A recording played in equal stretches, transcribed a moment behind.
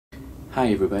Hi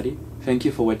everybody, thank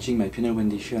you for watching my piano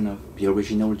rendition of the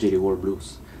original Jelly Roll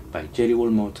Blues by Jelly Roll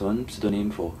Morton,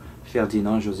 pseudonym for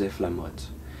Ferdinand Joseph Lamotte.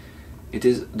 It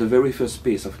is the very first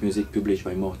piece of music published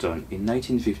by Morton in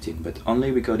 1915, but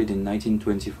only recorded in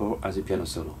 1924 as a piano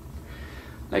solo.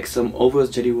 Like some other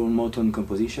Jelly Roll Morton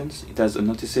compositions, it has a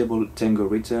noticeable tango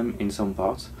rhythm in some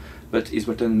parts, but is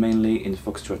written mainly in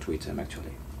foxtrot rhythm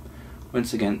actually.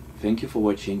 Once again, thank you for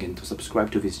watching and to subscribe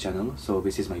to this channel. So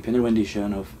this is my piano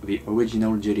rendition of the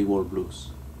original Jelly Roll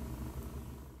Blues.